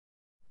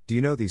Do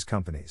you know these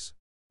companies?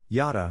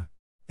 Yotta,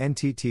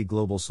 NTT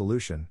Global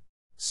Solution,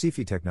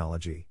 Siffy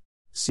Technology,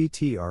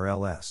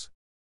 CTRLs.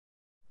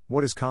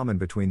 What is common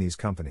between these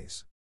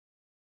companies?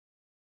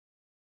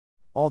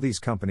 All these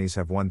companies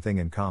have one thing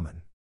in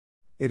common.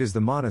 It is the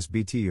Manas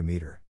BTU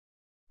meter.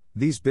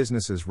 These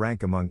businesses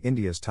rank among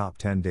India's top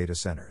 10 data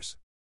centers.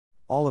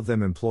 All of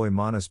them employ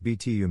Manas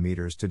BTU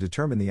meters to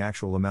determine the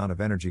actual amount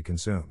of energy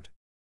consumed.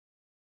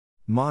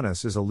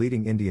 Manas is a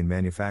leading Indian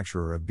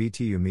manufacturer of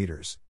BTU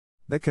meters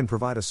that can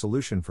provide a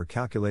solution for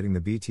calculating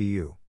the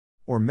BTU,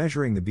 or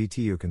measuring the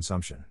BTU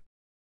consumption.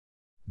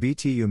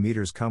 BTU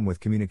meters come with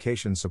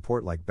communication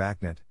support like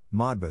BACnet,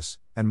 MODBUS,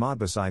 and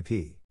MODBUS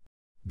IP.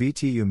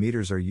 BTU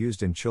meters are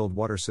used in chilled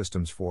water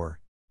systems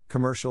for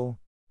commercial,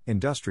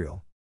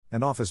 industrial,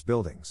 and office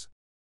buildings.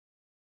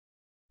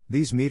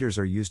 These meters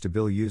are used to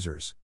bill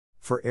users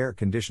for air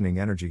conditioning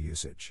energy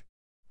usage.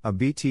 A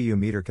BTU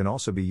meter can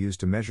also be used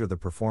to measure the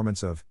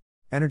performance of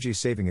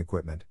energy-saving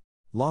equipment,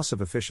 loss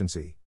of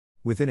efficiency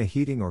within a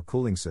heating or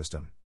cooling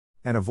system,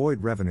 and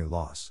avoid revenue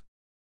loss.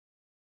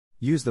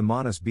 Use the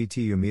Manas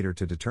BTU meter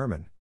to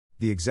determine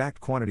the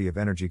exact quantity of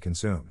energy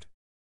consumed.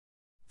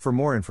 For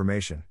more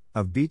information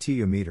of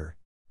BTU meter,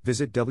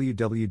 visit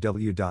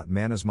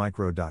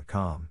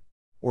www.manasmicro.com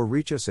or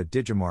reach us at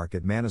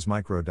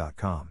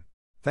digimark@manasmicro.com.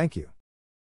 Thank you.